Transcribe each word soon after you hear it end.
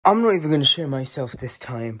I'm not even going to show myself this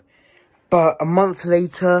time. But a month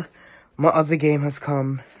later, my other game has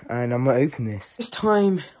come and I'm going to open this. This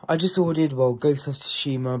time, I just ordered, well, Ghost of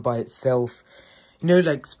Tsushima by itself. You know,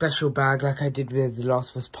 like special bag like I did with The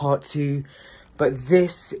Last of Us Part 2. But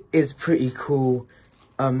this is pretty cool.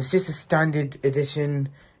 It's just a standard edition.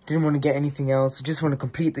 Didn't want to get anything else. I just want to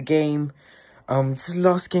complete the game. This is the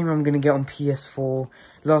last game I'm going to get on PS4.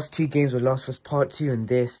 Last two games were Last of Us Part 2 and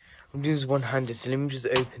this. I'm doing this one-handed, so let me just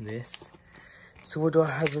open this. So what do I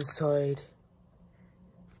have inside?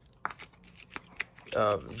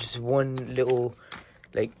 Just one little,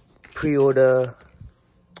 like, pre-order.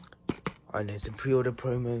 I know, some pre-order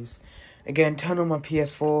promos. Again, turn on my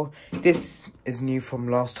PS4. This is new from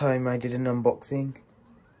last time I did an unboxing.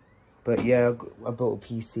 But yeah, I built a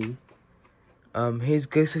PC. Here's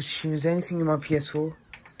Ghost of Tsushima. Is there anything in my PS4?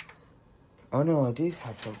 Oh no, I do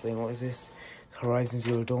have something. What is this? Horizon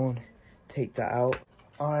Zero Dawn. Take that out.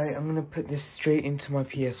 Alright, I'm gonna put this straight into my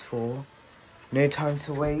PS4. No time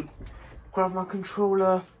to wait. Grab my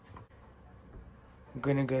controller. I'm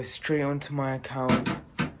gonna go straight onto my account.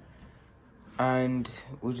 And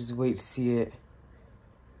we'll just wait to see it.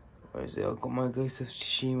 Where is it? I've got my Ghost of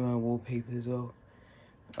Tsushima wallpaper as well.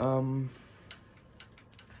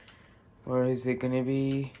 Where is it gonna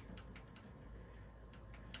be?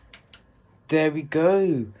 There we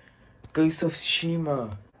go! Ghost of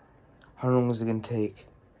Tsushima. How long is it gonna take?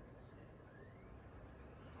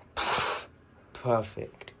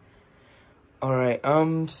 Perfect. Alright,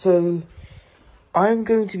 so I'm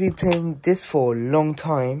going to be playing this for a long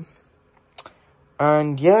time.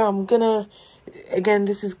 And yeah, I'm gonna, again,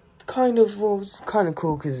 this is kind of, well, it's kind of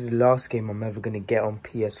cool because it's the last game I'm ever gonna get on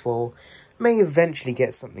PS4. May eventually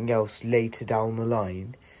get something else later down the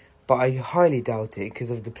line, but I highly doubt it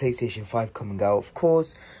because of the PlayStation 5 coming out. Of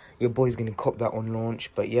course, your boy's gonna cop that on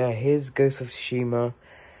launch, but yeah, here's Ghost of Tsushima.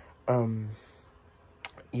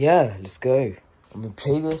 Yeah, let's go. I'm gonna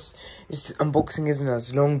play this. This unboxing isn't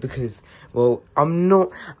as long because, well,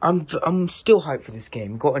 I'm still hyped for this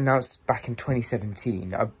game. It got announced back in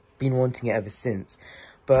 2017. I've been wanting it ever since,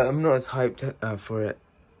 but I'm not as hyped for it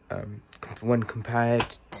when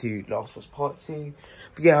compared to Last of Us Part 2.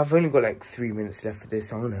 But yeah, I've only got like 3 minutes left for this.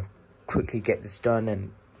 So I'm gonna quickly get this done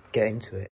and get into it.